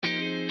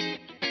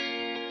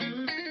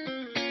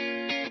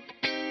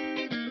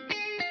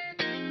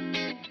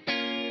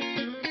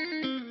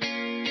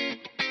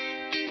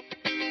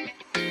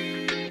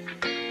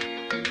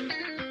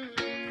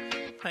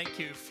Thank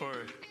you for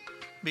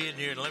being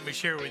here, and let me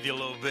share with you a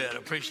little bit. I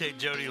appreciate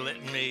Jody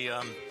letting me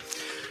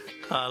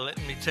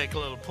take a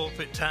little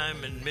pulpit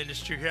time and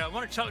minister here. I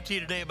want to talk to you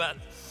today about.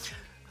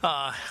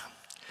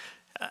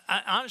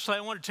 Honestly,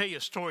 I want to tell you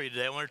a story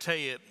today. I want to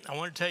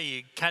tell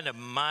you kind of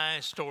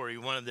my story,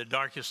 one of the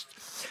darkest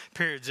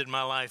periods in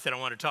my life that I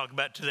want to talk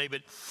about today.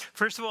 But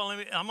first of all,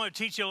 I'm going to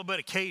teach you a little bit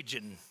of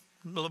Cajun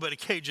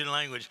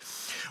language.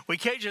 We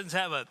Cajuns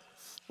have a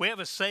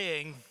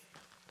saying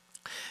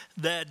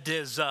that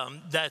is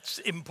that's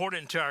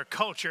important to our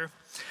culture,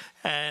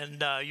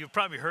 and you've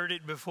probably heard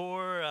it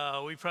before.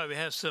 We probably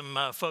have some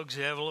folks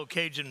who have a little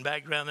Cajun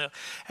background there.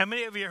 How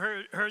many of you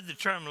heard the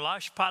term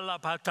 "lâche pas la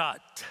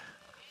patate"?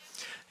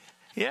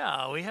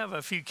 Yeah, we have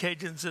a few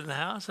Cajuns in the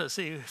house. I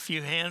see a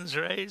few hands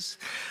raised.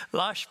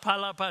 "Lâche pas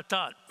la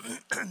patate."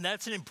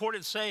 That's an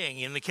important saying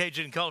in the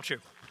Cajun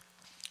culture,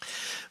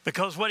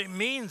 because what it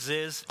means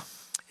is,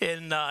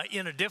 in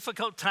a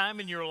difficult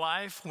time in your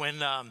life,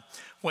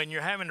 when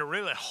you're having to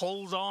really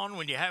hold on,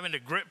 when you're having to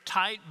grip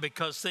tight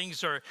because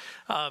things are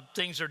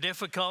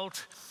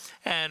difficult,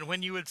 and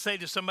when you would say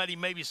to somebody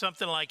maybe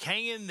something like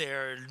 "hang in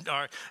there"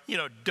 or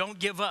 "don't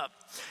give up,"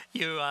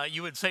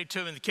 you would say to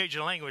them in the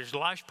Cajun language,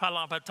 "lâche pas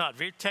la patate."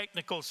 Very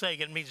technical saying.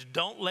 It means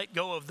don't let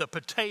go of the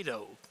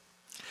potato.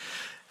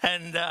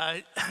 And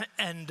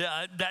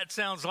that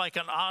sounds like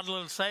an odd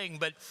little saying,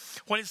 but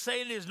what it's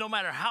saying is no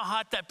matter how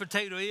hot that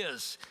potato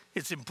is,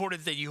 it's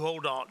important that you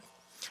hold on.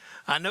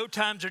 I know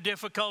times are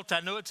difficult.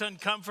 I know it's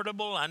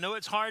uncomfortable. I know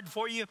it's hard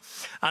for you.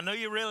 I know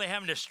you're really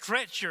having to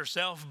stretch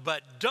yourself,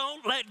 but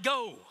don't let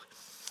go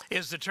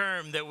is the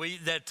term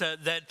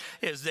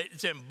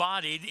that's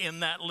embodied in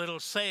that little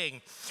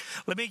saying.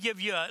 Let me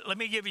give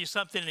you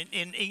something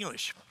in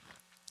English.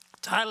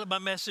 The title of my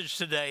message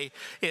today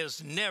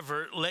is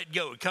 "Never Let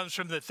Go." It comes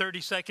from the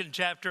 32nd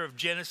chapter of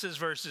Genesis,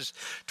 verses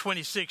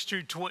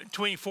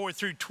 24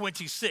 through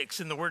 26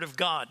 in the Word of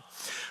God,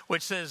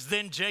 which says,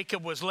 "Then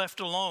Jacob was left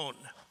alone,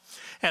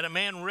 and a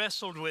man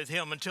wrestled with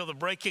him until the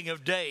breaking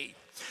of day.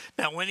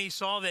 Now, when he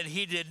saw that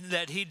he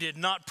did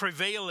not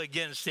prevail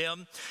against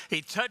him,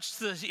 he touched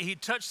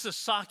the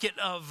socket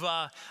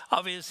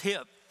of his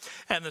hip,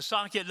 and the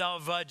socket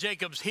of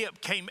Jacob's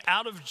hip came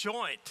out of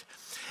joint.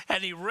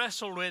 And he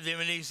wrestled with him,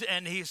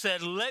 and he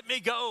said, 'Let me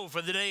go,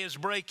 for the day is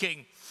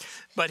breaking.'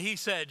 But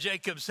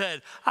Jacob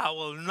said, 'I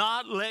will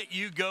not let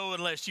you go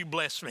unless you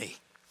bless me.'"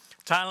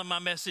 The title of my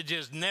message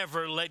is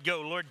 "Never Let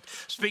Go." Lord,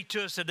 speak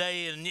to us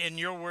today in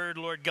your word,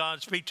 Lord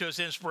God. Speak to us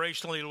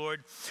inspirationally,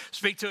 Lord.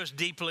 Speak to us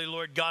deeply,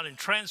 Lord God, and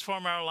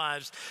transform our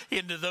lives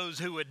into those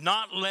who would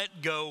not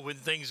let go when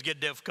things get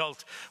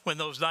difficult, when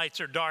those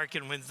nights are dark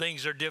and when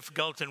things are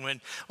difficult and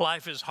when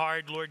life is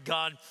hard, Lord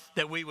God,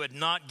 that we would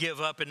not give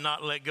up and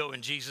not let go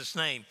in Jesus'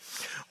 name.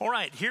 All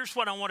right, here's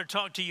what I want to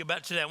talk to you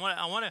about today.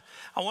 I want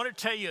to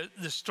tell you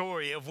the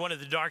story of one of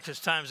the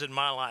darkest times in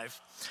my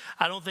life.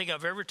 I don't think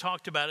I've ever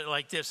talked about it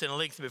like this in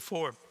length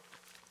before.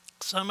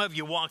 Some of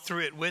you walked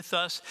through it with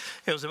us.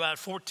 It was about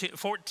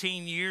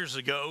 14 years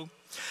ago.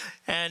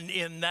 And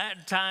in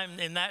that time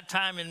in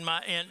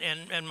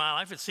my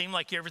life, it seemed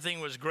like everything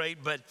was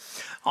great. But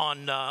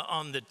on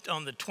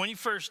the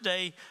 21st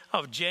day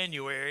of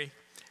January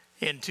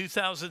in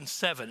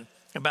 2007,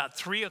 about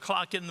 3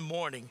 o'clock in the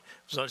morning,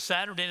 it was on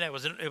Saturday night,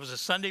 it was a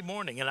Sunday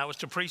morning, and I was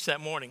to preach that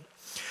morning.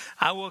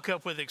 I woke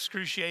up with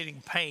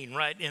excruciating pain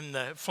right in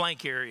the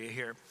flank area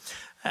here.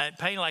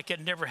 Pain like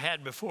I'd never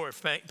had before,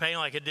 pain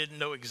like I didn't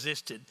know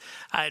existed.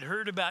 I had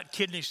heard about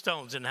kidney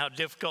stones and how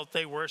difficult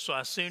they were, so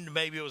I assumed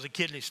maybe it was a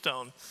kidney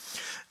stone.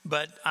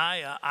 But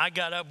I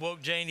got up,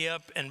 woke Janie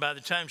up, and by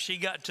the time she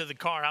got to the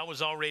car, I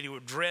was already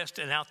dressed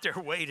and out there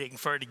waiting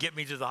for her to get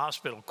me to the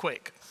hospital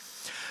quick.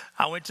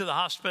 I went to the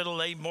hospital.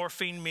 They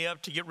morphined me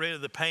up to get rid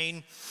of the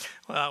pain.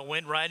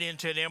 Went right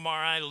into an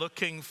MRI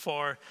looking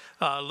for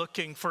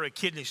a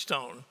kidney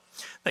stone.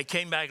 They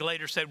came back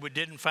later, said we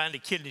didn't find a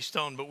kidney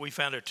stone, but we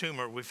found a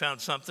tumor. We found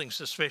something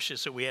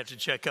suspicious that we had to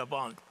check up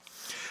on.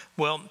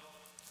 Well,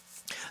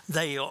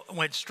 they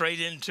went straight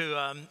into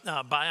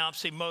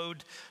biopsy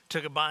mode,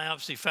 took a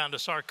biopsy, found a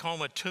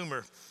sarcoma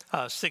tumor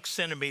 6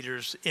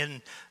 centimeters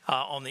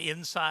on the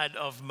inside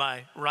of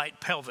my right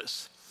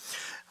pelvis.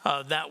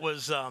 That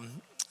was...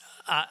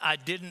 I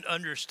didn't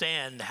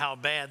understand how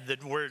bad the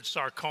word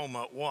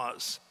sarcoma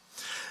was.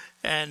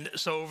 And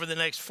so over the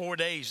next 4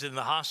 days in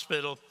the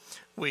hospital,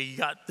 we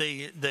got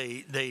the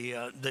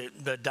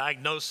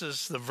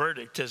diagnosis, the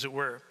verdict, as it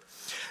were.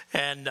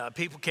 And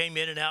people came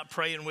in and out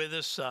praying with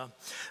us.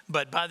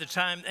 But by the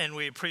time, and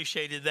we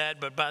appreciated that,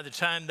 but by the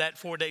time that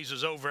 4 days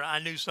was over, I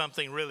knew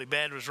something really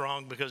bad was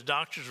wrong, because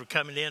doctors were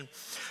coming in,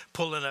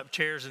 pulling up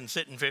chairs and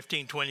sitting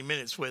 15, 20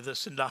 minutes with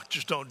us, and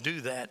doctors don't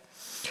do that.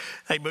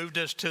 They moved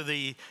us to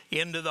the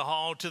end of the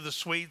hall to the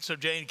suite so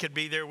Jane could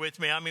be there with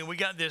me. I mean, we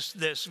got this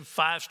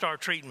 5-star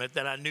treatment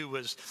that I knew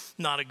was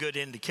not a good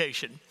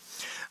indication.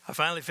 I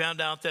finally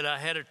found out that I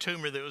had a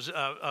tumor that was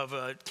of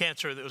a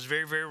cancer that was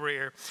very, very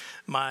rare.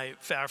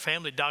 Our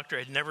family doctor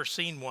had never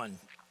seen one.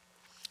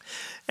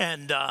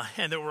 And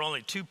there were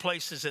only two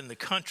places in the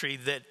country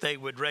that they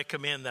would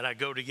recommend that I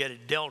go to get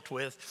it dealt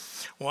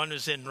with. One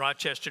was in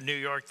Rochester, New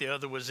York. The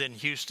other was in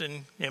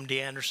Houston, MD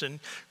Anderson.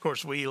 Of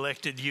course, we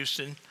elected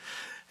Houston.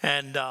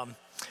 And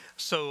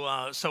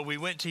so we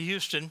went to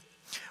Houston,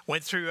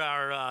 went through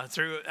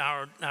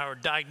our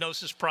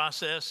diagnosis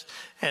process,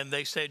 and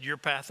they said, your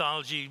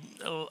pathology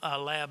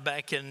lab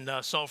back in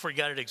Sulphur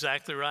got it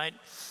exactly right.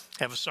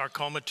 Have a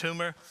sarcoma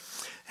tumor,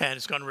 and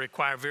it's going to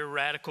require very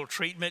radical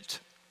treatment.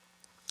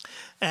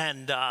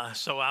 And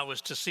so I was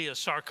to see a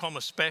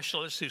sarcoma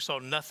specialist who saw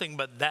nothing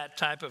but that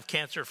type of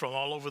cancer from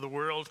all over the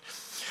world.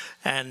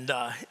 And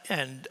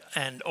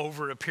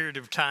over a period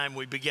of time,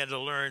 we began to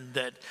learn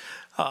that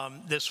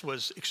this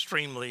was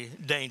extremely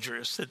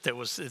dangerous. That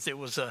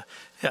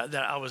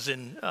I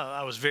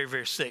was very,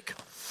 very sick.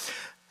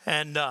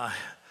 And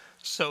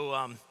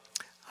so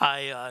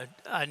I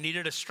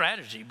needed a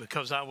strategy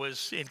because I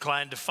was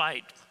inclined to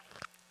fight.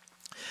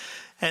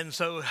 And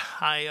so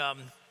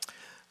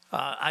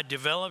I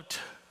developed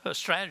a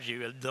strategy.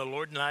 The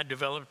Lord and I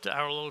developed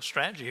our little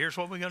strategy. Here's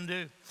what we're going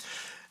to do.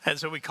 And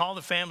so we called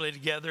the family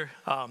together.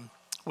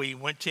 We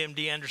went to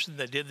MD Anderson.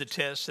 They did the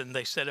test, and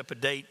they set up a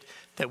date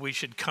that we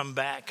should come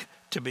back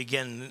to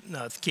begin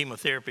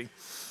chemotherapy.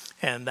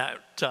 And that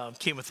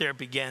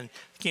chemotherapy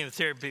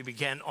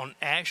began on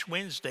Ash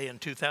Wednesday in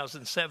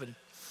 2007,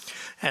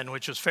 and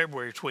which was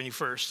February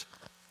 21st.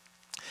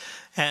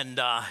 And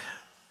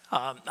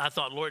I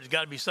thought, Lord, there's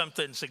got to be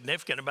something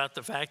significant about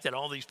the fact that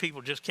all these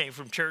people just came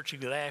from church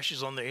and got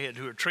ashes on their head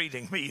who are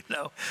treating me,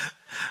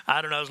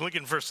 I don't know. I was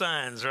looking for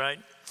signs, right?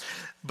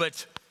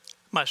 But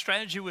my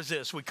strategy was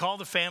this. We called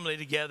the family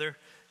together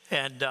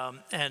and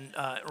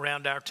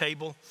around our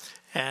table,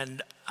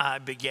 and I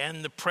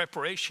began my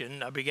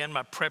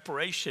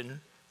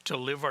preparation to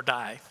live or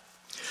die.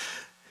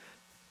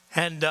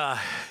 And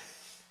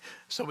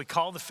so we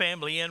called the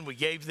family in. We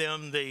gave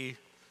them the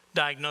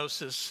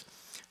diagnosis,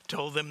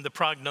 told them the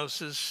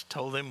prognosis,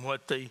 told them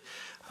what the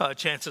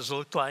chances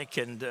looked like,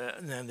 and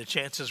the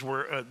chances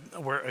were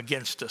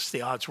against us.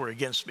 The odds were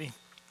against me.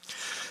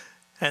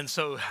 And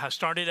so I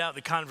started out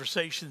the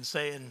conversation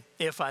saying,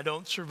 if I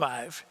don't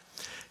survive,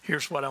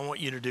 here's what I want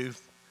you to do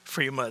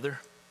for your mother.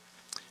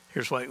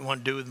 Here's what you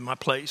want to do with my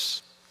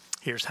place.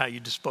 Here's how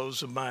you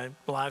dispose of my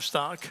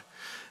livestock.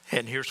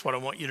 And here's what I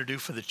want you to do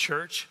for the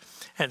church.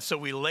 And so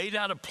we laid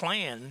out a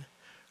plan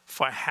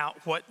for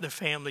what the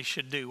family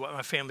should do, what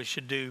my family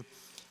should do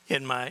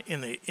in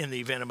the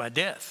event of my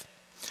death.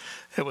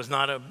 It was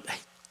not a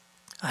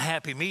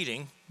happy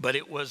meeting, but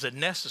it was a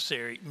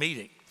necessary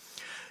meeting.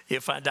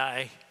 If I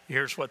die,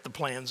 here's what the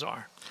plans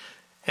are.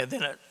 And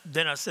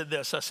then I said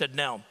this. I said,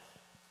 now,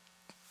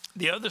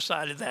 the other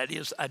side of that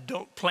is I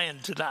don't plan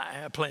to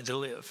die. I plan to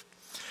live.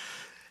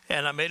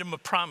 And I made him a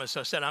promise.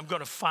 I said, I'm going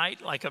to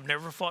fight like I've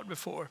never fought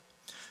before.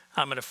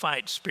 I'm going to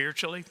fight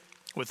spiritually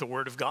with the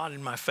Word of God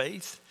in my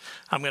faith.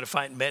 I'm going to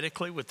fight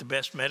medically with the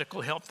best medical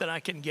help that I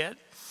can get.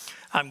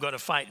 I'm going to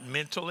fight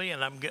mentally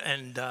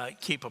and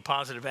keep a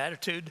positive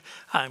attitude.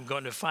 I'm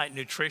going to fight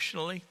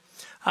nutritionally.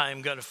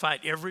 I'm going to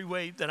fight every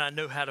way that I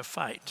know how to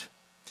fight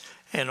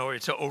in order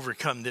to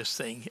overcome this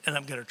thing. And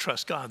I'm going to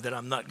trust God that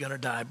I'm not going to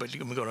die, but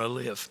I'm going to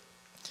live.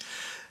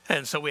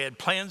 And so we had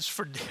plans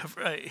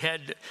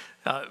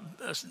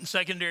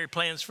secondary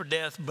plans for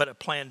death, but a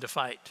plan to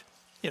fight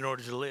in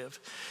order to live.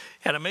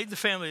 And I made the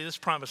family this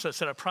promise. I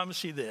said, I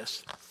promise you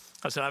this.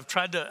 I said, I've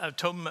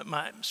told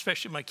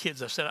especially my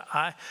kids, I said,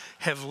 I've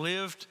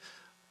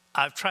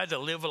tried to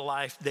live a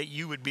life that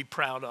you would be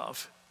proud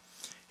of.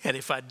 And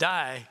if I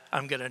die,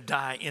 I'm going to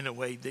die in a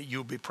way that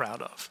you'll be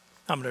proud of.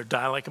 I'm going to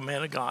die like a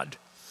man of God.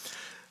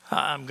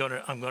 I'm going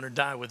to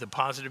die with a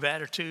positive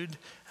attitude.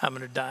 I'm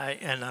going to die,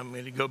 and I'm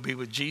going to go be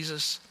with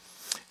Jesus.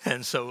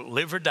 And so,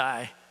 live or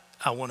die,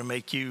 I want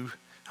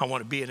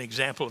to be an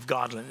example of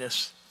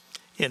godliness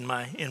in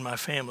my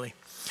family.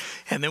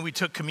 And then we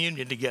took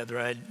communion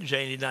together.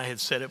 Janie and I had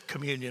set up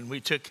communion.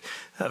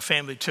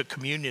 Family took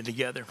communion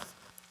together.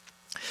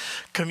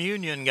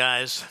 Communion,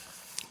 guys.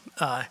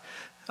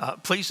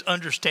 Please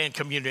understand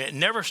communion.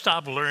 Never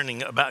stop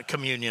learning about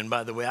communion,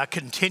 by the way. I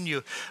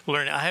continue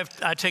learning.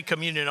 I take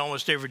communion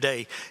almost every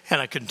day, and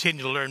I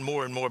continue to learn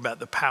more and more about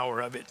the power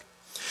of it.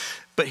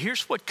 But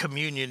here's what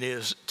communion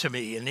is to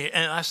me.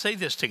 And I say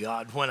this to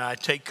God when I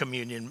take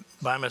communion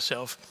by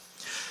myself.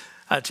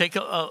 I take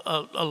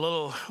a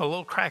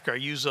little cracker. I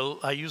use a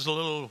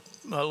little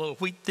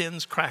wheat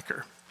thins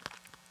cracker.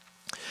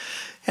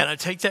 And I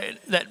take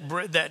that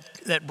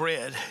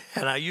bread,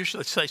 and I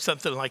usually say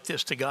something like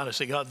this to God. I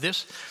say, God,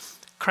 this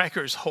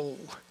cracker is whole.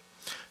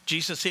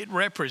 Jesus, it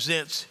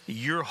represents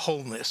your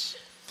wholeness.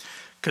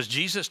 Because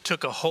Jesus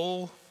took a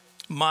whole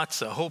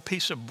matzah, a whole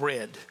piece of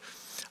bread,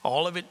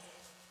 all of it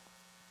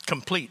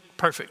complete,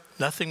 perfect,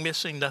 nothing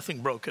missing,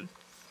 nothing broken.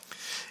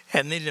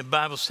 And then the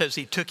Bible says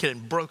he took it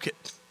and broke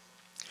it.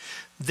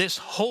 This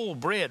whole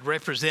bread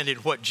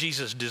represented what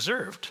Jesus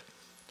deserved,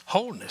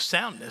 wholeness,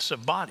 soundness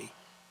of body.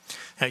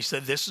 And he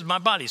said, this is my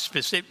body.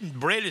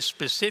 Bread is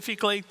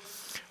specifically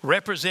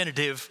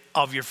representative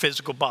of your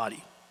physical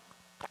body.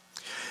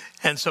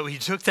 And so he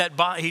took that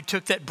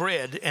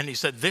bread and he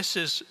said, this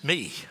is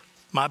me,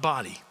 my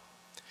body.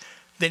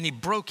 Then he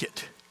broke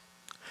it.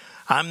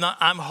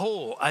 I'm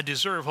whole. I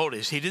deserve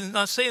wholeness. He did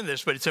not say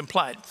this, but it's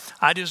implied.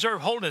 I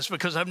deserve wholeness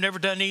because I've never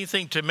done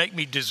anything to make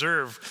me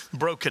deserve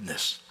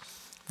brokenness.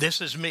 This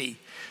is me.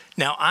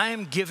 Now I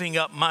am giving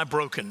up my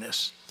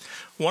brokenness.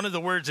 One of the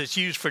words that's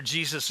used for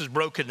Jesus'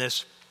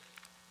 brokenness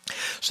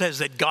says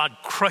that God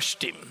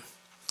crushed him.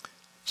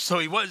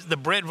 So the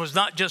bread was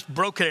not just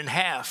broken in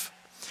half.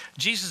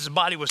 Jesus'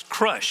 body was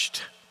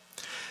crushed.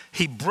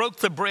 He broke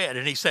the bread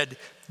and he said,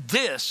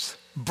 this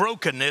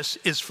brokenness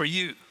is for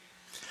you.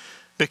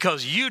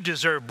 Because you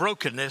deserve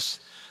brokenness,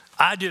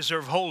 I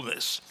deserve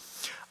wholeness.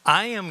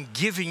 I am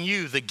giving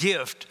you the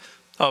gift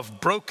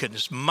of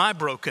brokenness, my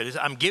brokenness.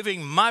 I'm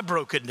giving my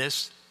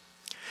brokenness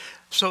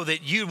so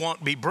that you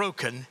won't be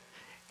broken.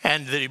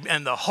 And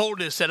the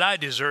wholeness that I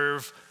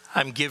deserve,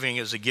 I'm giving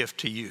as a gift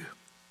to you.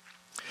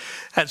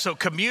 And so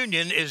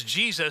communion is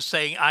Jesus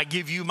saying, I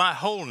give you my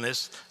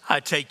wholeness,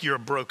 I take your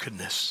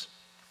brokenness.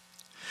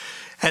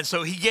 And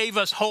so he gave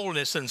us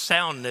wholeness and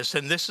soundness,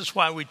 and this is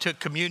why we took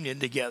communion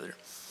together,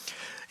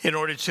 in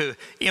order to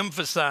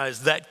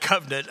emphasize that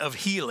covenant of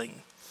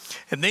healing.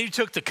 And then he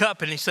took the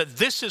cup and he said,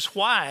 this is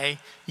why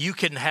you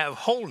can have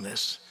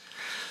wholeness,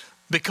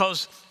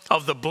 because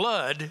of the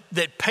blood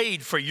that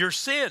paid for your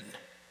sin.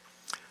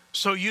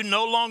 So you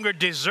no longer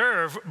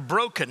deserve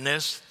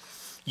brokenness,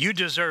 you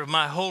deserve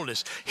my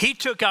wholeness. He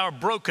took our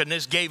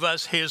brokenness, gave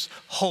us his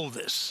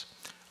wholeness.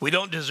 We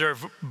don't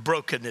deserve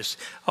brokenness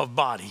of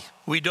body.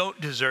 We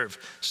don't deserve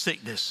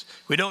sickness.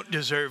 We don't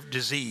deserve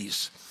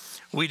disease.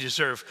 We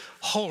deserve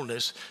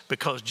wholeness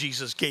because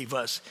Jesus gave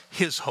us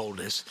his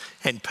wholeness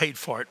and paid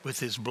for it with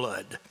his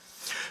blood.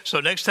 So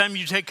next time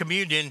you take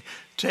communion,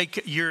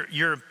 take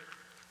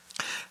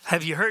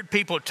have you heard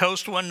people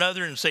toast one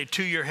another and say,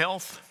 to your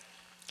health?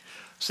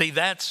 See,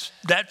 that's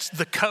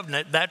the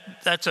covenant.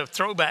 That's a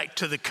throwback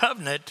to the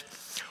covenant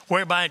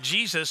whereby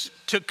Jesus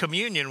took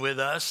communion with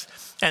us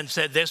and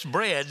said, this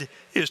bread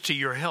is to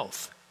your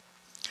health.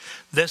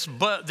 This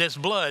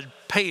blood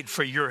paid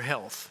for your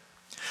health.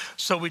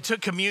 So we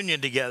took communion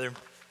together.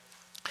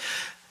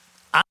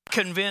 I'm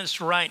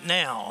convinced right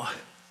now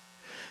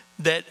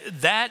that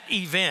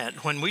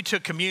event, when we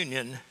took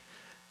communion,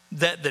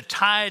 that the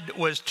tide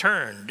was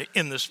turned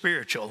in the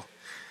spiritual,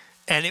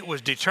 and it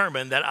was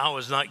determined that I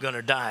was not going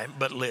to die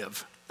but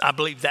live. I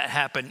believe that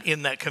happened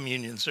in that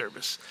communion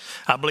service.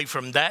 I believe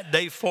from that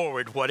day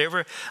forward,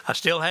 whatever, I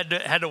still had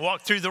to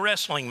walk through the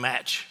wrestling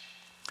match,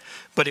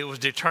 but it was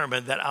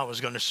determined that I was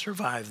going to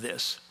survive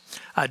this.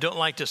 I don't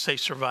like to say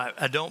survive.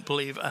 I don't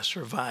believe I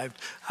survived.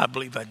 I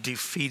believe I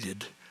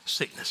defeated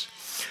sickness.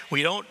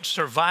 We don't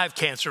survive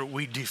cancer,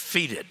 we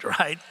defeat it,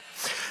 right?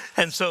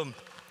 So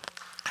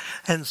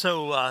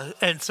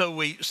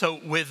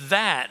with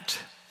that,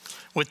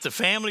 with the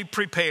family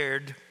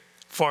prepared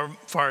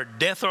for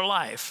death or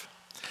life,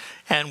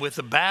 and with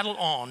the battle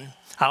on,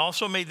 I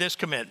also made this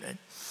commitment.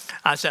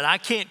 I said, I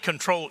can't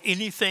control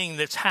anything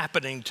that's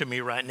happening to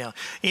me right now.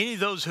 Any of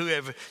those who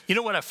have, you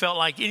know what I felt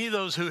like? Any of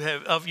those who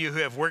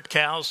have worked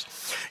cows,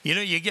 you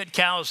know, you get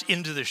cows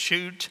into the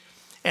chute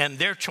and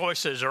their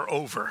choices are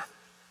over.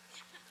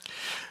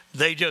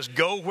 They just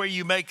go where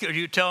you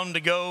tell them to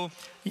go.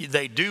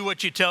 They do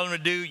what you tell them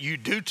to do. You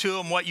do to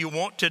them what you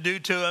want to do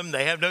to them.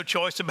 They have no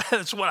choice about it.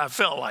 That's what I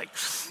felt like.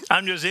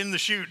 I'm just in the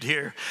chute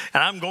here,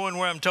 and I'm going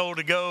where I'm told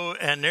to go,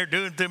 and they're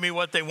doing to me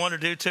what they want to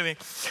do to me.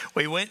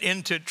 We went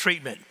into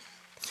treatment,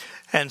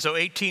 and so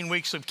 18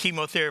 weeks of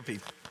chemotherapy,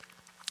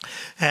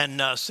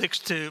 and 6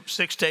 to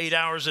 8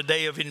 hours a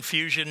day of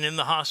infusion in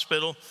the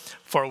hospital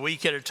for a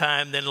week at a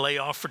time, then lay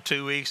off for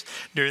 2 weeks.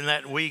 During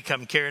that week,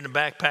 I'm carrying a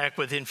backpack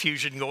with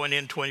infusion going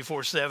in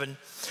 24/7.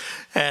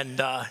 And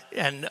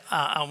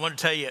I want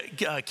to tell you,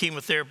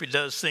 chemotherapy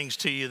does things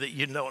to you that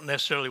you don't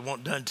necessarily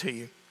want done to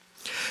you.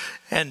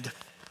 And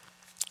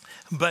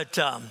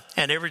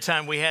every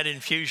time we had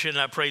infusion,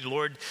 I prayed,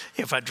 Lord,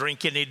 if I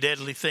drink any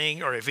deadly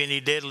thing or if any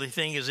deadly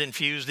thing is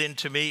infused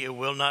into me, it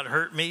will not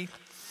hurt me.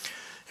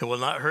 It will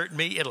not hurt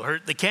me. It'll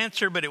hurt the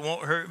cancer, but it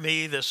won't hurt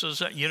me. This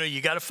is,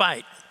 you got to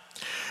fight.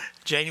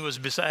 Janie was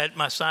beside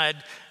my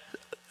side.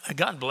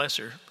 God bless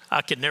her.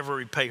 I could never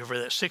repay her for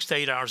that. 6 to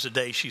 8 hours a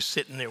day, she's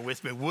sitting there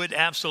with me. Would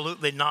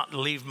absolutely not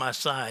leave my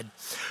side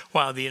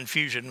while the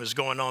infusion was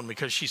going on,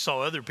 because she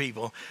saw other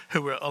people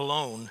who were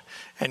alone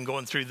and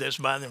going through this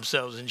by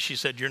themselves. And she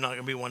said, you're not going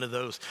to be one of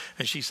those.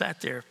 And she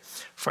sat there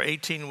for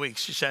 18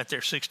 weeks. She sat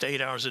there 6 to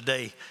 8 hours a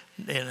day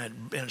in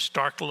a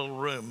stark little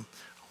room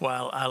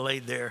while I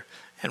laid there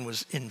and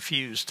was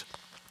infused.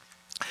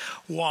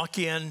 Walk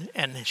in,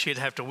 and she'd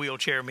have to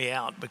wheelchair me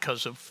out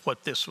because of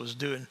what this was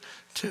doing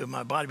to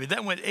my body. But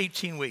that went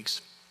 18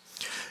 weeks.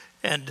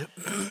 And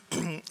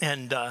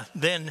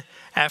then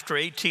after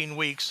 18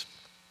 weeks,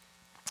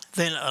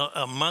 then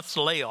a month's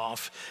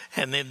layoff,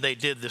 and then they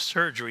did the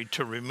surgery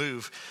to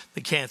remove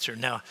the cancer.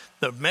 Now,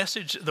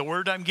 the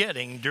word I'm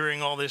getting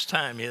during all this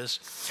time is,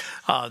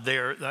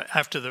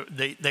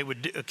 they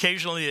would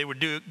occasionally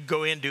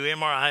go in, do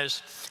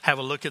MRIs, have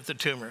a look at the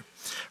tumor.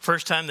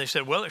 First time they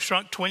said, well, it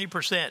shrunk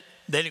 20%.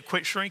 Then it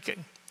quit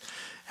shrinking,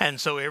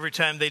 and so every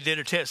time they did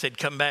a test, they'd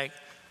come back,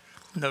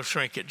 no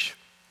shrinkage.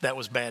 That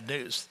was bad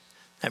news.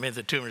 I mean,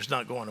 the tumor's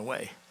not going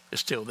away; it's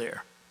still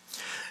there,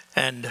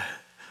 and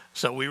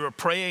so we were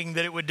praying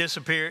that it would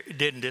disappear. It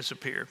didn't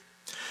disappear.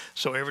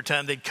 So every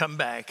time they'd come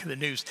back, the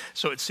news.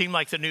 So it seemed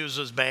like the news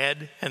was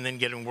bad and then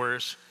getting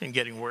worse and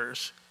getting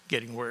worse,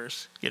 getting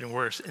worse, getting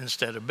worse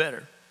instead of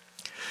better.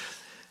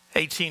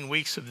 18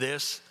 weeks of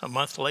this, a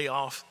month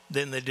layoff,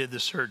 then they did the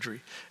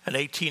surgery. An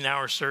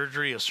 18-hour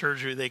surgery, a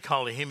surgery they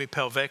call a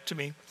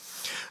hemipelvectomy.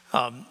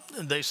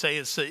 They say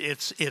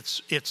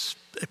it's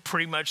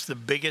pretty much the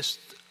biggest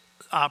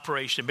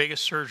operation,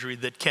 biggest surgery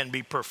that can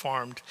be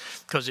performed,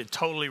 because it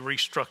totally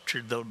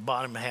restructured the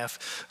bottom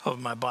half of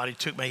my body,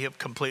 took my hip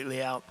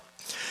completely out,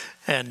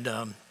 and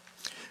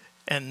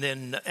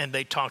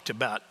they talked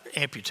about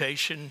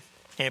amputation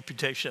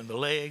of the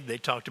leg. They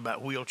talked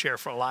about wheelchair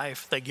for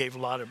life. They gave a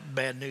lot of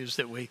bad news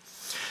that we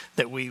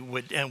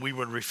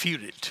would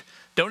refute it.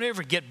 Don't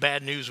ever get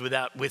bad news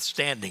without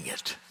withstanding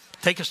it.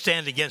 Take a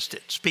stand against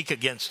it. Speak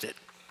against it.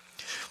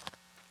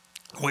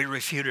 We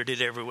refuted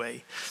it every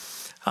way.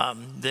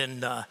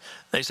 Then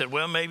they said,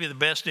 well, maybe the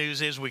best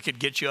news is we could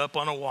get you up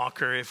on a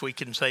walker. If we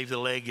can save the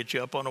leg, get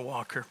you up on a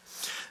walker.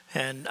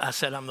 And I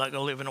said, I'm not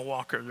going to live in a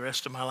walker the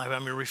rest of my life.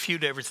 I'm going to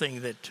refute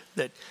everything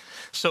that.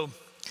 So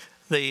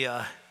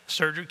the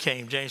surgery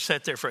came. Jane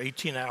sat there for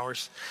 18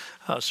 hours.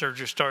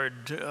 Surgery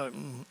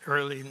started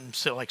early,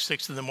 so like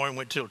 6 in the morning,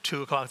 went till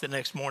 2 o'clock the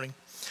next morning.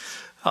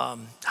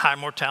 High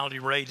mortality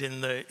rate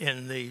in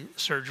the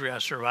surgery. I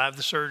survived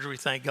the surgery,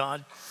 thank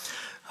God.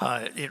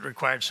 It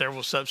required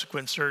several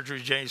subsequent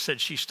surgeries. Jane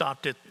said she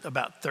stopped at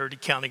about 30,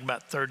 counting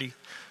about 30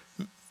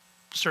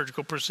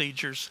 surgical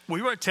procedures.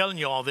 We weren't telling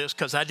you all this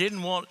because I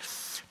didn't want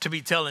to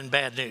be telling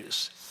bad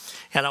news.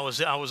 And I was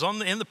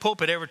in the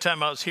pulpit every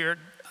time I was here.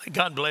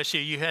 God bless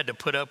you. You had to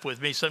put up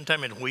with me,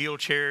 sometime in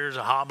wheelchairs,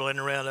 hobbling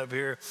around up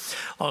here,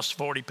 lost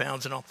 40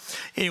 pounds and all.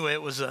 Anyway,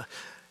 it was that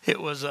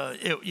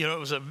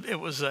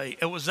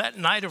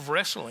night of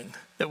wrestling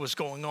that was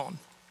going on,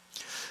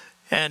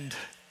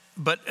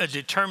 but a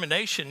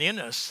determination in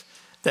us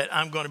that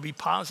I'm going to be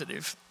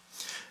positive.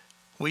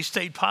 We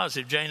stayed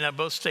positive. Jane and I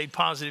both stayed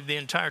positive the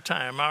entire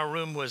time. Our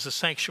room was a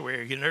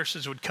sanctuary. The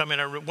nurses would come in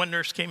our room. One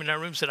nurse came in our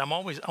room and said, I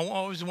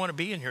always want to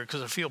be in here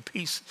because I feel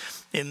peace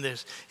in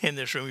this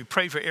room. We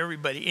prayed for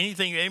everybody.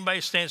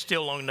 Anybody stand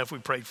still long enough, we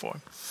prayed for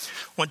them.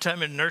 One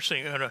time in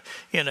nursing,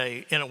 in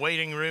a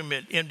waiting room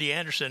at MD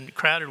Anderson,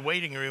 crowded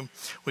waiting room,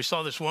 we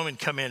saw this woman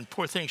come in.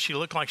 Poor thing, she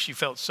looked like she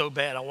felt so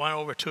bad. I went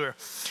over to her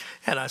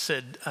and I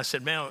said,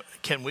 ma'am,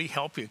 can we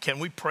help you? Can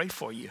we pray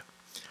for you?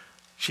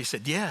 She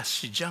said, yes.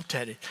 She jumped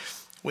at it.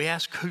 We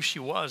asked who she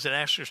was and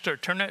asked her to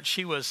start. Turned out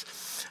she was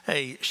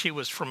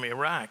from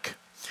Iraq.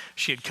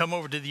 She had come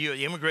over to the U.S.,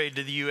 immigrated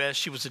to the U.S.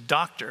 She was a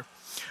doctor,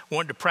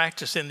 wanted to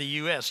practice in the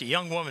U.S., a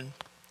young woman.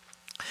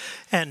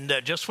 And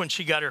just when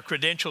she got her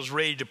credentials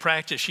ready to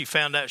practice, she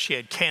found out she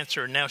had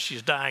cancer, and now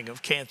she's dying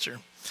of cancer.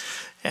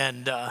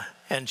 And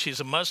she's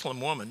a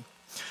Muslim woman.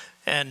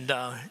 And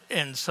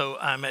so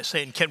I'm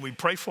saying, can we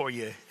pray for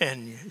you?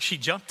 And she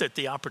jumped at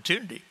the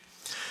opportunity.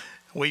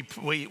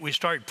 We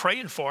started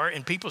praying for her,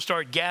 and people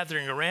started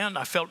gathering around.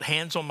 I felt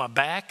hands on my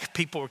back.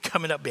 People were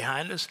coming up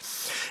behind us,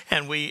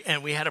 and we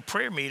had a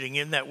prayer meeting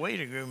in that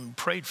waiting room and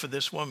prayed for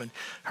this woman.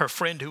 Her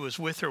friend who was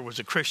with her was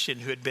a Christian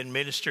who had been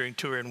ministering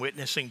to her and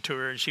witnessing to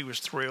her, and she was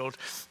thrilled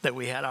that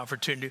we had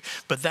opportunity.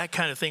 But that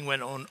kind of thing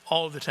went on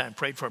all the time.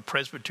 Prayed for a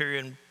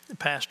Presbyterian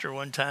pastor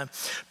one time,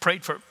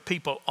 prayed for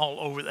people all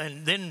over.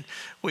 And then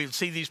we'd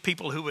see these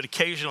people who would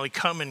occasionally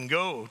come and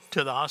go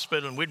to the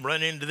hospital, and we'd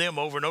run into them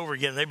over and over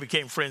again. They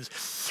became friends.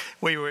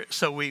 We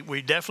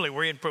definitely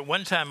were in.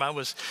 One time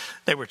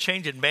they were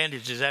changing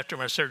bandages after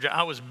my surgery.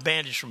 I was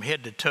bandaged from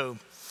head to toe,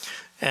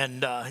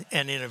 and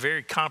in a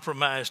very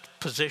compromised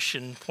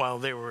position while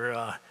they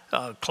were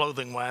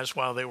clothing wise,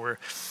 while they were,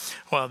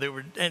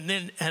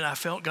 and I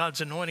felt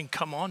God's anointing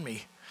come on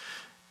me.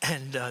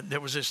 And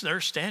there was this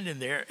nurse standing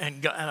there,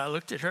 and I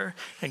looked at her,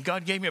 and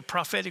God gave me a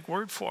prophetic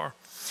word for her.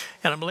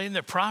 And I'm laying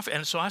there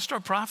and so I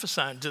start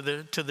prophesying to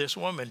this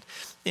woman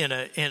in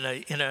a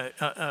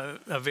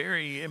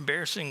very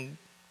embarrassing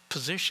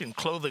position,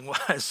 clothing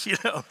wise.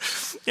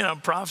 I'm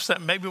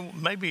prophesying.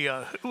 Maybe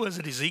who was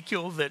it,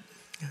 Ezekiel? That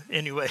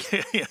anyway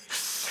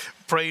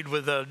prayed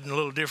with a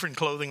little different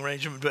clothing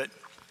arrangement, but.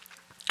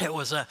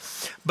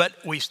 But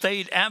we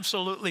stayed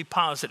absolutely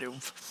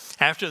positive.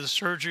 After the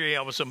surgery,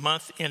 I was a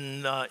month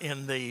in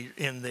the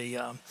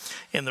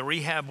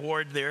rehab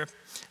ward there,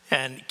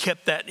 and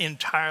kept that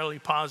entirely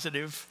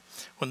positive.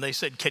 When they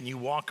said, "Can you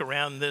walk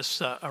around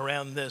this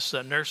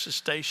nurse's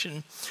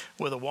station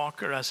with a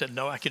walker?" I said,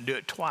 "No, I can do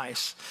it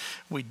twice."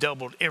 We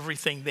doubled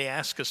everything they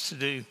asked us to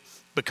do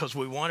because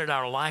we wanted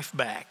our life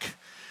back.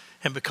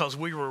 And because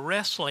we were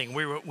wrestling,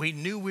 we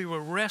knew we were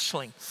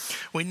wrestling.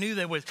 We knew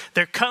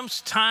there come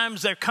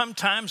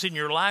times in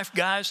your life,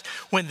 guys,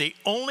 when the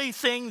only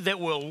thing that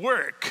will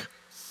work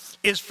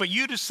is for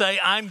you to say,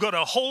 I'm going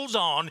to hold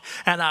on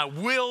and I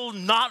will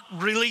not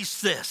release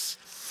this.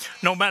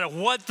 No matter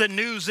what the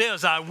news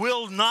is, I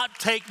will not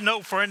take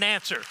no for an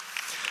answer.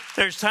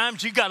 There's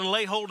times you got to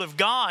lay hold of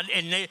God,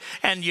 and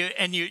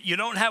you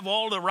don't have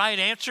all the right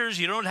answers.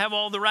 You don't have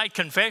all the right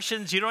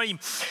confessions. You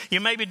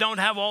maybe don't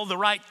have all the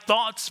right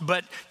thoughts,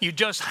 but you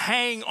just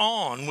hang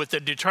on with the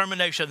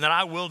determination that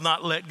I will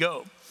not let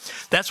go.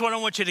 That's what I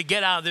want you to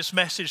get out of this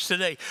message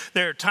today.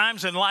 There are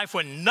times in life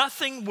when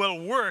nothing will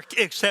work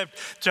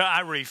except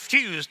I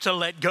refuse to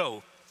let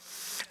go.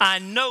 I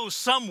know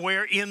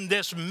somewhere in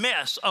this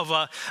mess of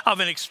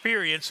an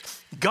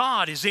experience,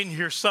 God is in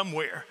here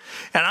somewhere.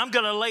 And I'm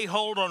going to lay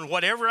hold on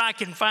whatever I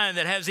can find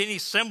that has any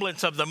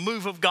semblance of the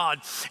move of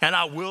God. And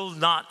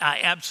I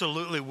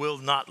absolutely will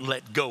not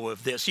let go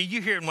of this. See,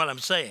 you hearing what I'm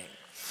saying?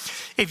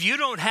 If you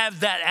don't have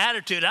that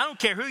attitude, I don't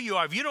care who you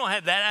are, if you don't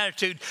have that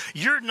attitude,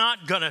 you're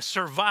not going to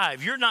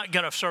survive. You're not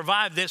going to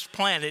survive this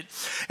planet,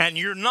 and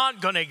you're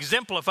not going to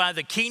exemplify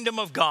the kingdom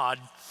of God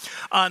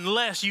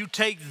unless you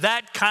take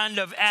that kind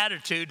of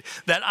attitude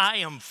that I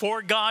am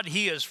for God,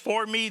 He is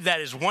for me. That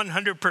is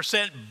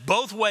 100%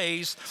 both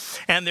ways,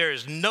 and there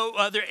is no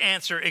other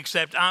answer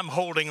except I'm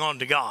holding on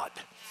to God.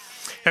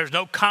 There's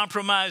no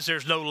compromise.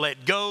 There's no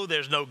let go.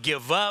 There's no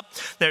give up.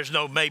 There's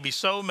no maybe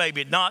so,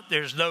 maybe not.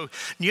 There's no,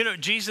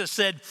 Jesus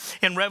said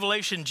in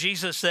Revelation,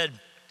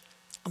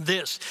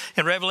 this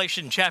in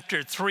Revelation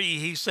chapter 3,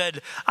 he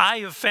said, I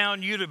have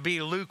found you to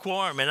be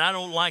lukewarm, and I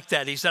don't like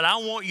that. He said, I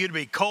want you to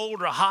be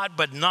cold or hot,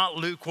 but not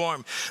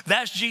lukewarm.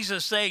 That's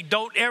Jesus saying,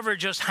 don't ever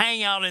just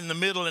hang out in the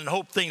middle and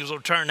hope things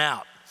will turn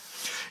out.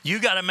 You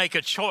got to make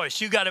a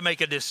choice. You got to make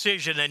a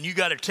decision, and you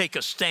got to take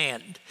a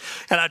stand.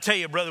 And I tell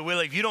you, Brother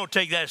Willie, if you don't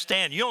take that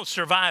stand, you don't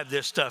survive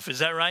this stuff. Is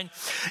that right?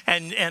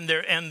 And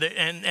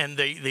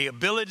the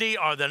ability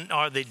or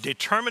the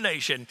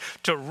determination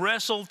to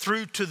wrestle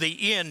through to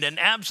the end and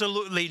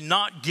absolutely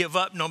not give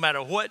up, no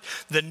matter what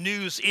the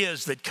news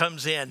is that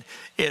comes in,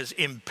 is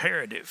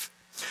imperative.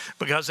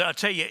 Because I'll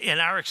tell you, in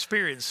our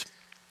experience,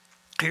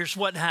 here's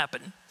what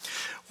happened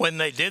when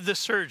they did the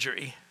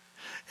surgery.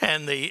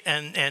 And they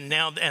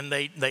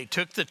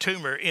took the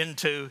tumor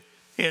into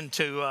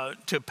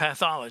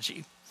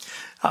pathology.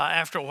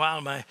 After a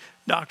while, my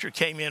doctor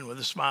came in with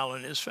a smile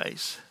on his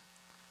face,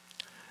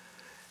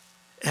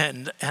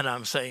 and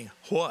I'm saying,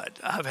 "What?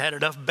 I've had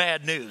enough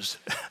bad news.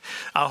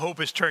 I hope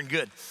it's turned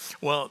good."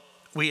 Well,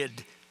 we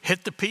had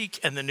hit the peak,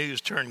 and the news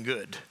turned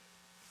good,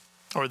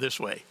 or this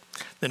way,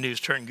 the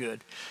news turned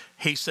good.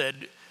 He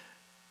said,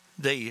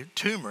 "The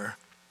tumor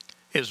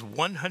is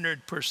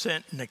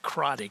 100%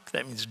 necrotic."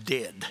 That means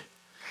dead.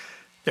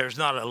 There's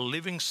not a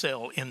living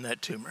cell in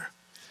that tumor.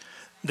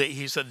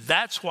 He said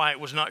that's why it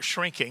was not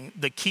shrinking.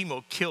 The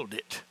chemo killed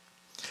it.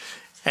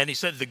 And he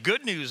said the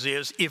good news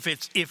is if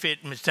it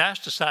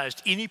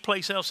metastasized any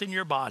place else in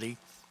your body,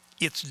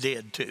 it's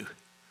dead too.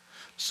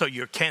 So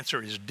your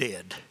cancer is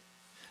dead.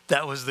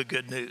 That was the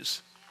good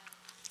news.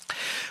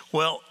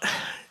 Well,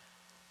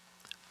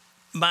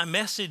 my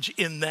message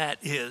in that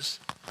is,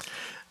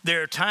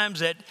 there are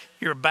times that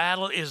your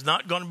battle is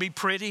not going to be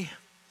pretty.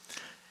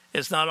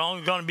 It's not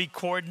all going to be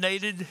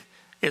coordinated.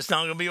 It's not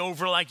going to be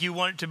over like you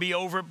want it to be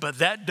over, but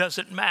that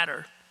doesn't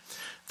matter.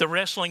 The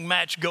wrestling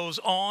match goes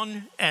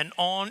on and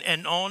on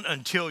and on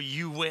until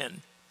you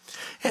win.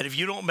 And if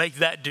you don't make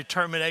that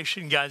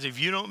determination, guys,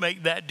 you're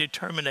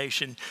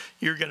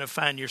going to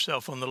find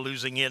yourself on the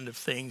losing end of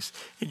things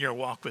in your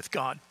walk with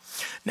God.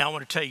 Now, I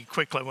want to tell you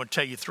quickly,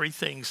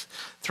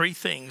 three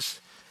things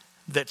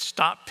that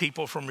stop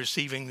people from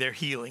receiving their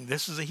healing.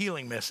 This is a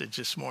healing message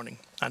this morning.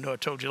 I know I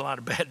told you a lot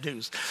of bad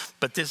news,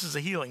 but this is a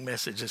healing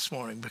message this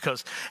morning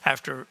because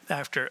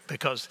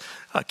because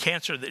a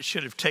cancer that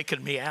should have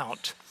taken me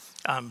out,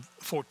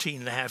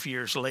 14 and a half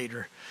years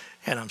later,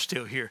 and I'm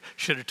still here.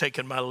 Should have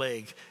taken my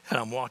leg, and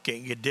I'm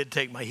walking. It did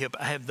take my hip.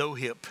 I have no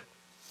hip,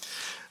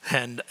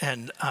 and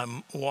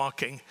I'm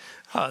walking.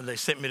 They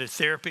sent me to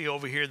therapy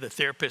over here. The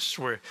therapists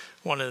were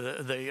one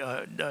of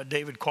the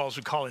David Qualls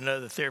would call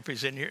another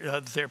therapists in here.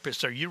 Other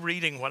therapists, are you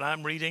reading what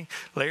I'm reading?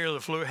 Larry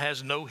LaFleur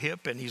has no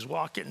hip and he's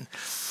walking.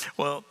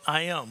 Well,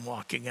 I am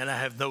walking and I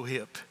have no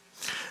hip.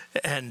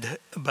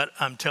 But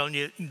I'm telling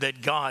you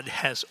that God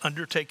has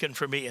undertaken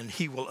for me and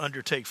He will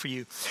undertake for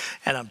you.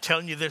 And I'm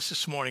telling you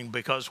this morning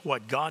because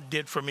what God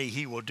did for me,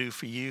 He will do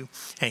for you,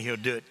 and He'll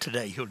do it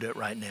today. He'll do it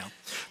right now.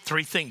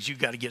 Three things you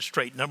got to get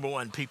straight. Number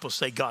one, people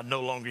say God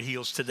no longer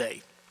heals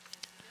today.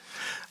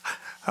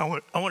 I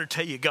want to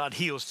tell you God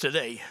heals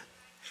today.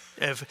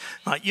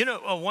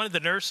 One of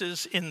the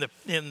nurses in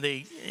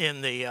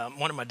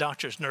one of my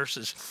doctor's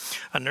nurses,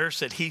 a nurse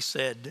that he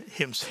said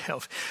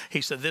himself,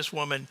 he said this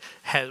woman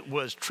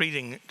was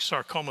treating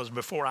sarcomas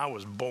before I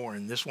was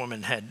born. This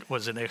woman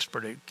was an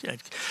expert.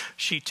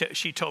 She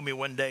told me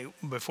one day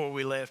before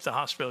we left the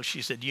hospital,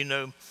 she said,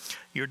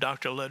 you're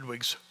Dr.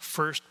 Ludwig's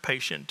first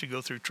patient to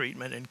go through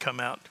treatment and come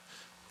out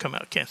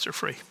cancer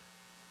free.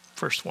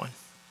 First one.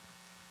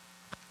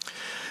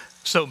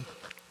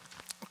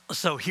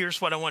 So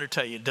here's what I want to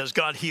tell you. Does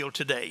God heal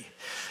today?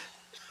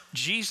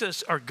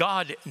 Jesus or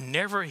God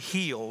never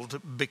healed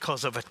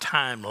because of a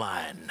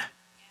timeline.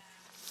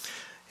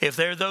 If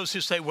there are those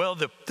who say, well,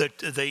 the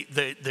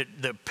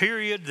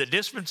period, the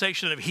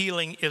dispensation of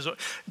healing is,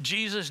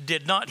 Jesus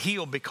did not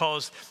heal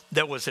because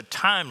there was a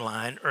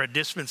timeline or a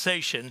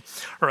dispensation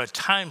or a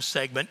time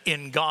segment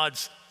in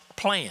God's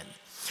plan.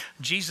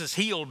 Jesus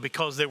healed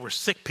because there were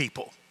sick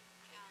people.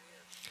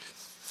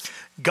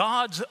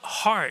 God's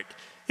heart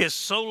is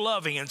so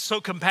loving and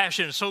so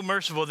compassionate and so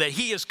merciful that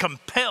he is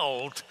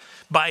compelled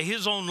by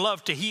his own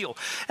love to heal.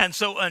 And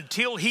so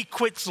until he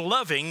quits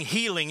loving,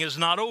 healing is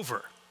not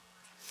over.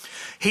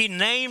 He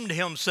named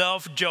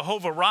himself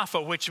Jehovah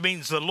Rapha, which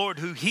means the Lord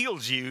who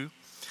heals you.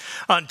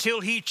 Until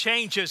he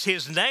changes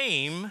his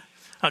name,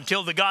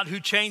 until the God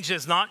who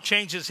changes not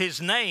changes his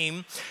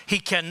name, he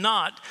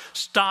cannot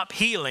stop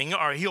healing,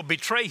 or he'll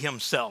betray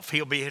himself.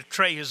 He'll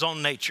betray his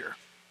own nature.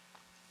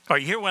 Are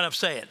you hearing what I'm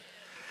saying?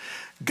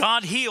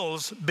 God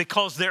heals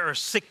because there are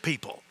sick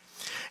people.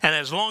 And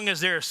as long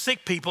as there are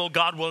sick people,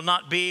 God will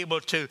not be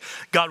able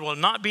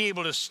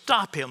to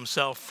stop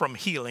himself from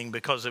healing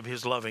because of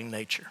his loving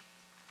nature.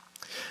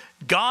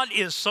 God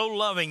is so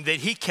loving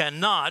that he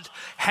cannot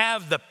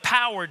have the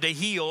power to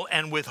heal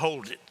and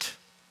withhold it.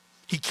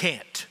 He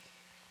can't.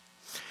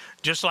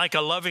 Just like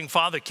a loving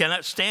father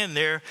cannot stand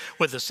there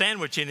with a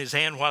sandwich in his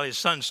hand while his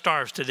son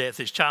starves to death,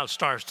 his child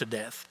starves to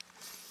death.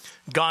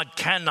 God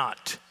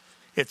cannot.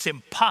 It's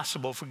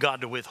impossible for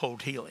God to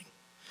withhold healing.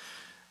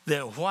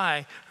 Then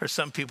why are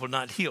some people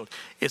not healed?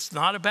 It's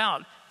not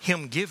about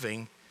him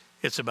giving,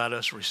 it's about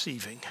us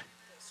receiving.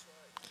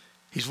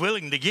 He's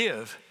willing to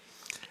give,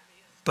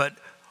 but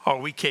are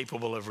we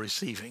capable of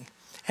receiving?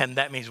 And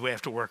that means we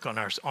have to work on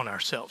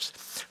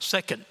ourselves.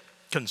 Second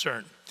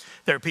concern,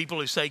 there are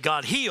people who say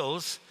God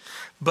heals,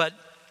 but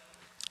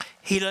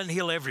he doesn't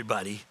heal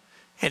everybody,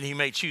 and he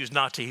may choose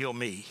not to heal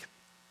me.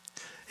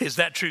 Is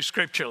that true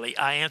scripturally?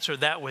 I answer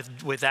that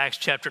with Acts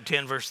chapter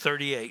 10, verse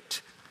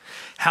 38.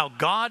 How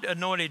God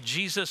anointed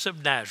Jesus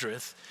of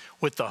Nazareth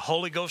with the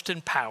Holy Ghost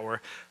and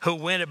power, who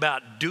went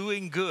about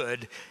doing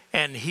good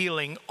and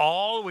healing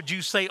all, would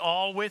you say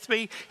all with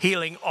me?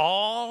 Healing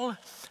all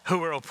who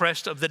were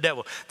oppressed of the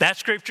devil. That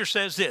scripture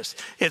says this.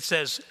 It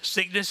says,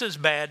 sickness is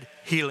bad,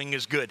 healing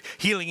is good.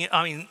 Healing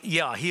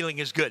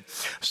is good.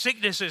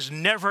 Sickness is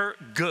never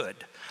good.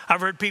 I've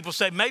heard people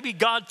say, maybe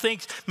God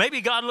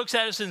looks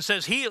at us and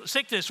says,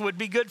 sickness would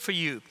be good for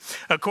you.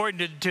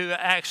 According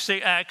to Acts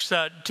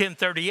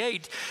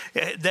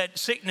 10:38, that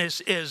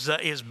sickness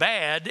is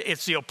bad.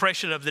 It's the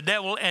oppression of the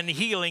devil, and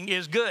healing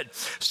is good.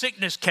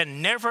 Sickness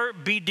can never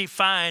be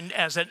defined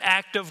as an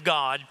act of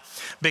God,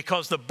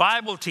 because the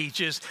Bible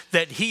teaches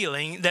that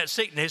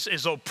sickness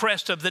is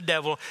oppressed of the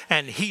devil,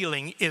 and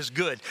healing is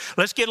good.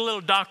 Let's get a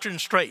little doctrine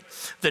straight.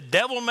 The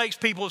devil makes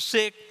people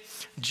sick.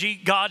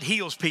 God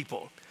heals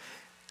people.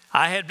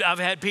 I've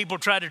had people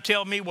try to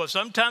tell me, well,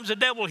 sometimes the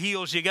devil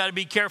heals, you got to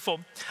be careful.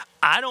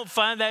 I don't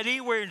find that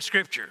anywhere in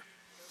Scripture.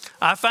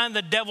 I find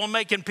the devil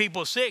making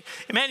people sick.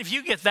 Man, if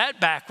you get that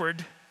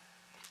backward,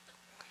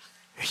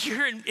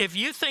 if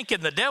you thinking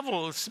the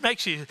devil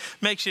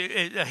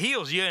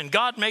heals you and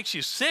God makes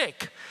you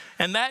sick,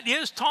 and that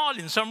is taught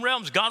in some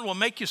realms, God will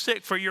make you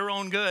sick for your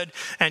own good,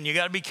 and you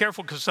got to be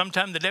careful, because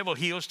sometimes the devil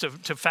heals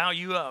to foul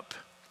you up.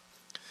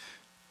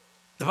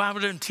 The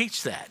Bible doesn't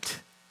teach that.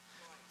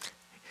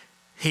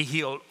 He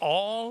healed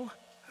all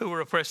who were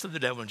oppressed of the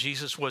devil, and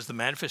Jesus was the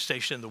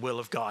manifestation of the will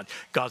of God.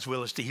 God's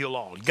will is to heal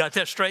all. You got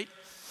that straight?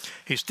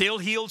 He still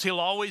heals.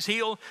 He'll always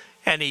heal,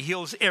 and he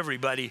heals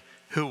everybody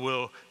who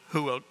will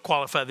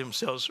qualify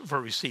themselves for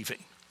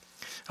receiving.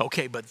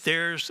 Okay, but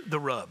there's the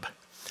rub.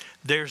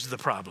 There's the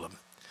problem.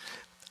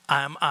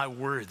 Am I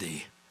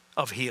worthy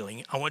of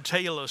healing? I want to tell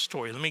you a little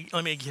story.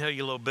 Let me tell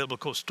you a little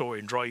biblical story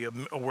and draw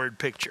you a word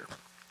picture.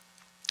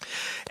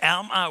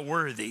 Am I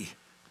worthy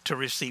to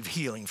receive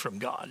healing from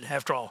God?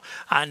 After all,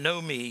 I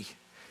know me,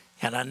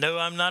 and I know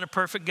I'm not a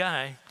perfect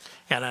guy,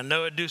 and I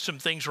know I do some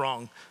things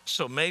wrong.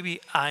 So maybe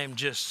I am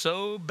just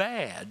so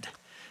bad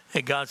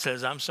that God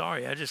says, I'm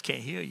sorry, I just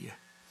can't heal you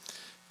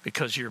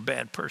because you're a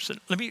bad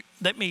person.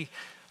 Let me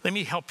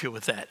help you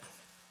with that.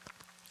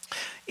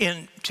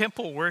 In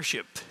temple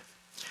worship,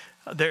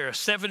 there are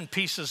 7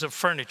 pieces of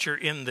furniture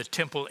in the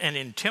temple, and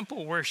in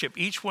temple worship,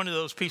 each one of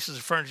those pieces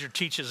of furniture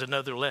teaches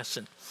another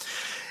lesson.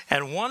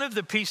 And one of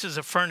the pieces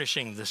of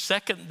furnishing, the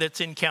second that's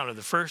encountered,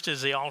 the first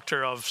is the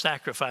altar of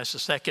sacrifice. The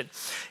second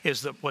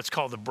is what's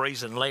called the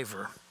brazen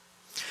laver.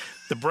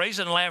 The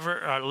brazen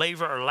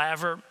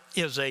laver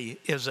is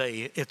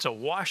a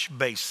wash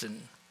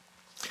basin,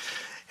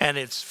 and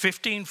it's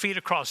 15 feet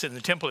across. In the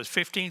temple, it's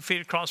 15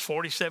 feet across,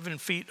 47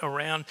 feet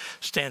around,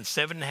 stands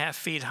 7.5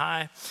 feet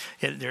high.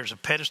 There's a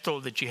pedestal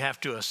that you have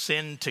to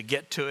ascend to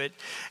get to it,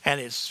 and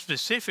it's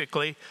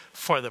specifically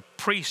for the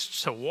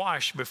priests to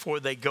wash before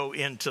they go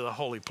into the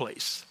holy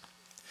place.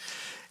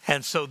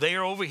 And so they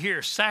are over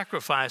here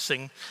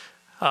sacrificing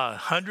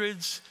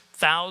hundreds,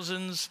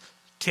 thousands,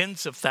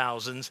 tens of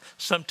thousands,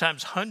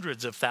 sometimes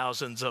hundreds of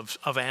thousands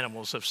of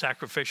animals, of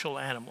sacrificial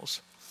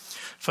animals,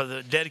 For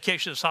the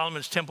dedication of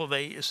Solomon's temple,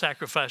 they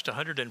sacrificed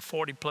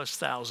 140 plus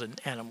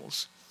thousand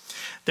animals.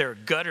 There are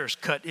gutters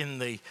cut in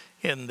the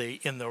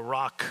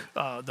rock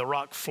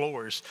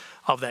floors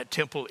of that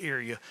temple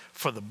area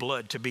for the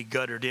blood to be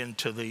guttered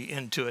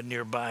into a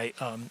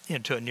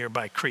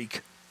nearby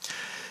creek.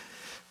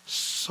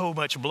 So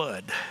much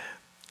blood,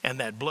 and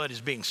that blood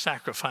is being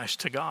sacrificed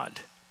to God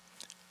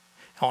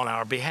on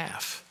our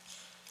behalf.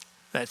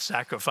 That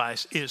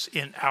sacrifice is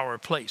in our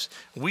place.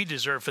 We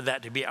deserve for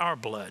that to be our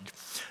blood,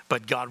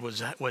 but God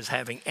was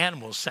having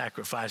animals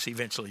sacrifice,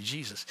 eventually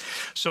Jesus.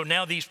 So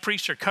now these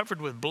priests are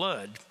covered with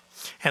blood,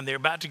 and they're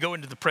about to go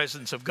into the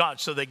presence of God.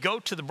 So they go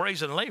to the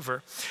brazen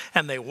laver,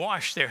 and they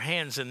wash their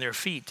hands and their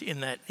feet in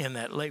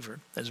that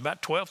laver. There's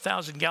about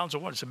 12,000 gallons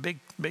of water. It's a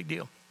big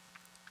deal.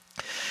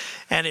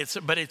 And it's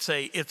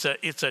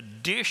a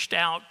dished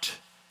out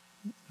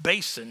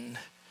basin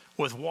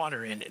with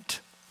water in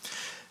it.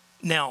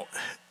 Now,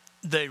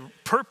 the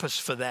purpose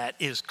for that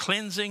is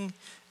cleansing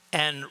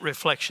and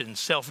reflection,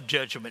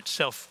 self-judgment,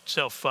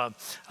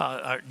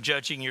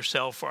 judging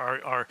yourself,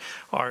 or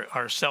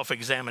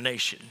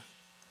self-examination.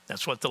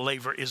 That's what the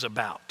laver is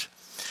about.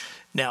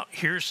 Now,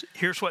 here's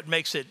what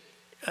makes it.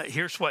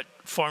 Here's what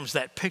forms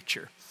that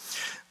picture.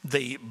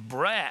 The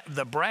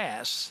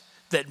brass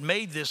that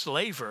made this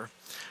laver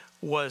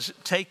was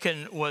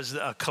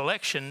a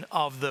collection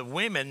of the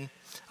women,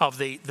 of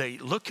the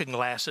looking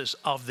glasses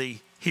of the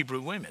Hebrew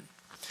women.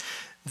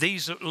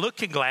 These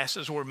looking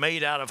glasses were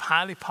made out of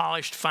highly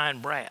polished fine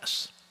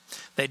brass.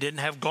 They didn't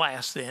have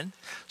glass then,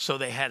 so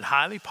they had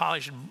highly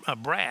polished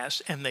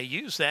brass, and they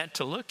used that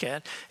to look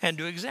at and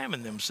to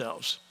examine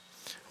themselves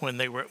when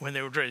they were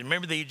dressed.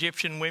 Remember the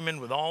Egyptian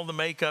women with all the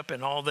makeup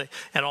and all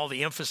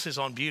the emphasis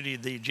on beauty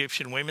of the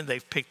Egyptian women?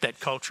 They've picked that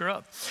culture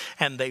up,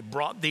 and they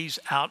brought these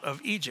out of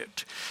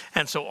Egypt.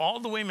 And so all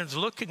the women's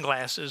looking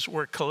glasses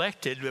were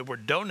collected, were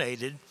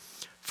donated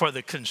for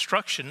the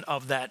construction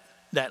of that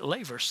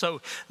laver. So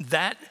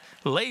that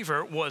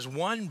laver was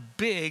one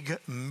big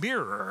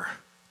mirror,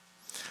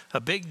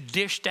 a big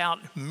dished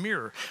out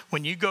mirror.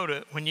 When you go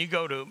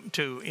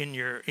to in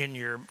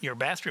your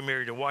bathroom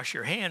area to wash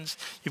your hands,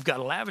 you've got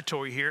a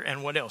lavatory here,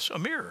 and what else? A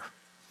mirror,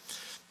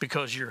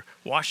 because you're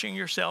washing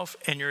yourself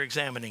and you're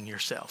examining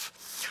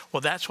yourself.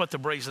 Well, that's what the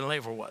brazen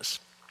laver was.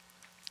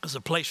 It was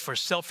a place for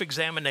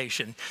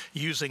self-examination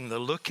using the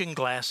looking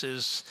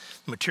glasses,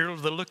 material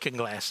of the looking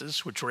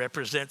glasses, which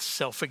represents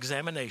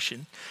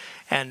self-examination,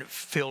 and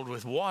filled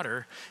with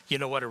water. You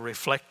know what a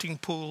reflecting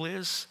pool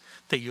is?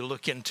 That you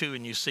look into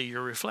and you see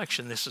your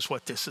reflection. This is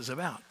what this is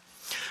about.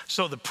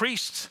 So the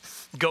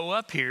priests go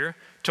up here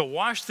to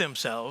wash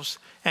themselves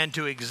and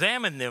to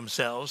examine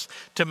themselves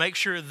to make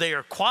sure they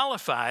are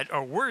qualified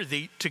or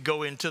worthy to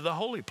go into the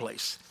holy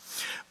place.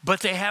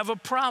 But they have a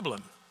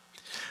problem.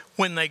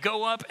 When they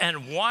go up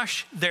and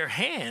wash their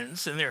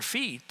hands and their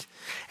feet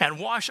and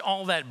wash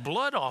all that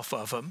blood off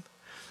of them,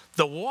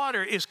 the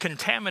water is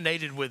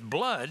contaminated with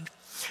blood.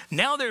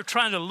 Now they're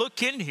trying to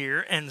look in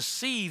here and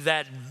see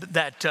that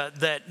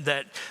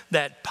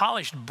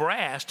polished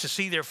brass, to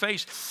see their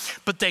face,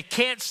 but they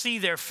can't see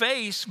their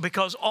face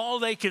because all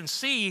they can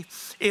see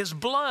is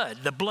blood,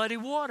 the bloody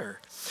water.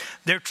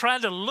 They're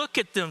trying to look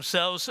at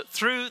themselves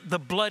through the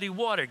bloody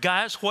water.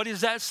 Guys, what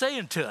is that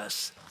saying to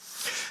us?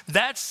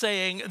 That's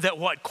saying that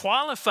what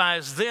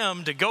qualifies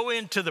them to go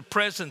into the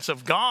presence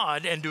of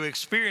God and to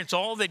experience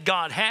all that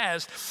God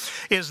has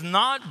is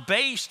not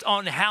based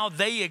on how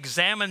they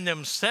examine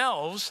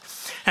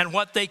themselves and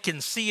what they can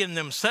see in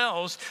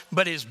themselves,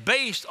 but is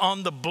based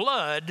on the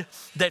blood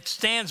that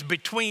stands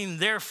between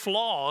their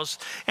flaws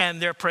and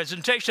their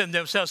presentation of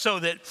themselves. So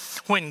that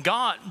when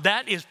God,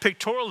 that is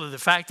pictorial of the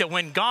fact that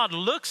when God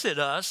looks at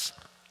us,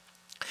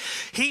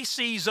 He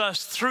sees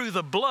us through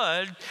the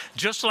blood,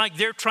 just like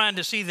they're trying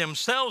to see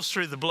themselves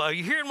through the blood. Are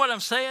you hearing what I'm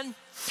saying?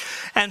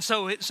 And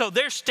so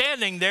they're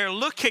standing there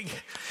looking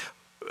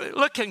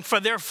for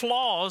their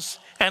flaws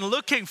and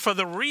looking for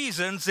the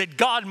reasons that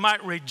God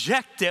might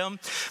reject them,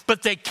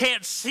 but they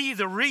can't see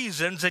the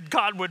reasons that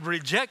God would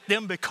reject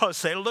them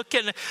because they're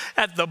looking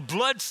at the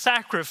blood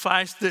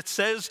sacrifice that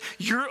says,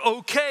 you're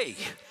okay,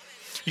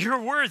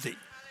 you're worthy.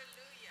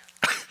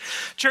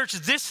 Church,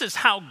 this is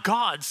how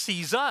God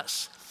sees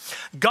us.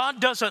 God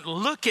doesn't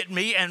look at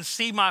me and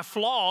see my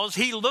flaws.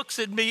 He looks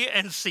at me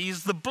and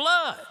sees the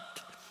blood.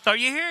 Are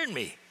you hearing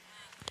me?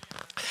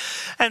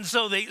 And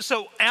so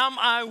am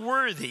I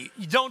worthy?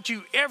 Don't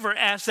you ever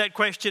ask that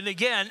question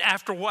again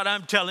after what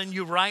I'm telling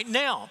you right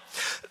now.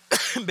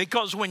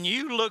 Because when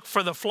you look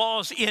for the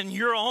flaws in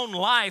your own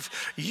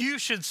life, you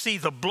should see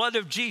the blood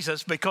of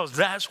Jesus, because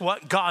that's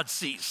what God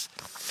sees.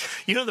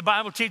 You know, the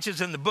Bible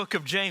teaches in the book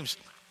of James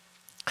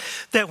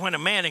that when a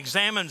man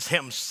examines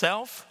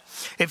himself,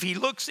 if he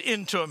looks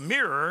into a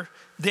mirror,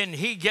 then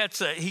he gets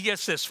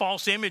this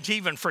false image. He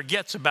even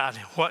forgets about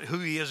who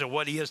he is or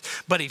what he is.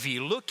 But if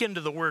you look into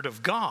the Word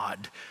of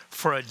God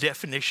for a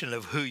definition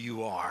of who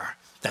you are,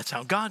 that's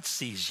how God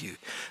sees you.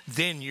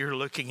 Then you're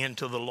looking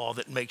into the law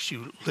that makes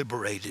you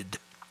liberated.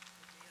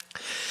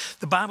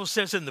 The Bible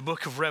says in the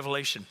book of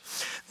Revelation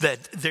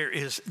that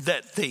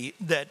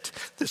that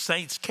the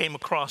saints came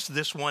across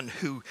this one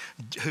who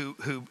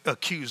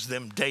accused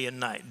them day and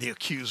night, the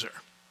accuser.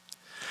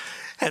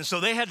 And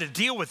so they had to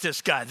deal with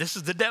this guy. This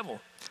is the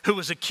devil who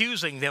was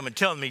accusing them and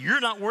telling me, you're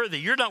not worthy,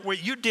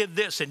 you did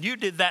this and you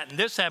did that and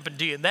this happened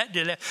to you and that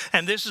did that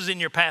and this is in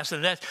your past,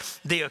 and that's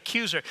the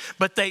accuser.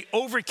 But they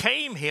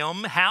overcame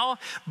him, how?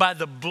 By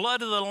the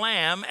blood of the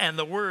Lamb and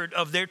the word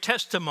of their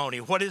testimony.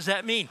 What does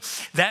that mean?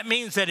 That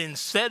means that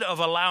instead of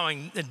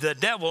allowing the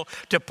devil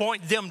to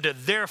point them to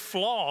their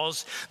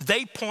flaws,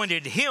 they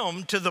pointed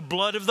him to the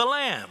blood of the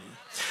Lamb.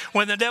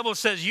 When the devil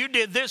says, you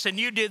did this and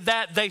you did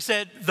that, they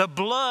said, the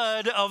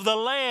blood of the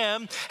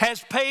Lamb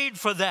has paid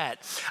for that.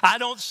 I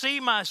don't see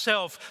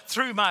myself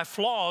through my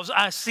flaws.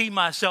 I see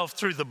myself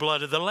through the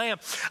blood of the Lamb.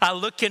 I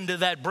look into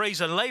that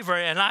brazen laver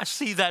and I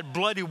see that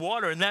bloody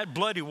water, and that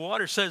bloody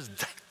water says,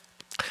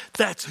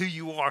 that's who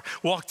you are.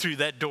 Walk through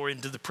that door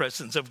into the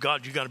presence of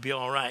God. You're going to be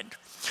all right.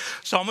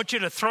 So I want you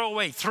to throw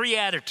away 3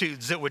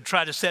 attitudes that would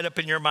try to set up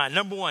in your mind.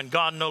 Number 1,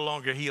 God no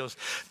longer heals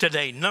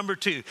today. Number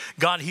 2,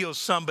 God heals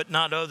some but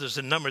not others.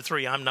 And number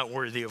 3, I'm not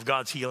worthy of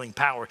God's healing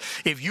power.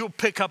 If you'll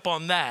pick up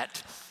on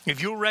that,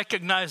 if you'll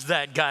recognize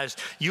that, guys,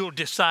 you'll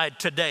decide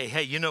today,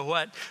 hey, you know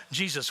what?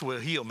 Jesus will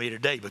heal me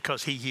today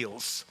because he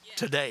heals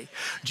today.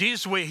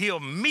 Jesus will heal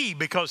me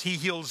because he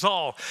heals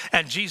all.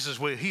 And Jesus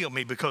will heal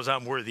me because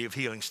I'm worthy of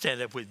healing.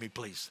 Stand up with me,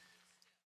 please.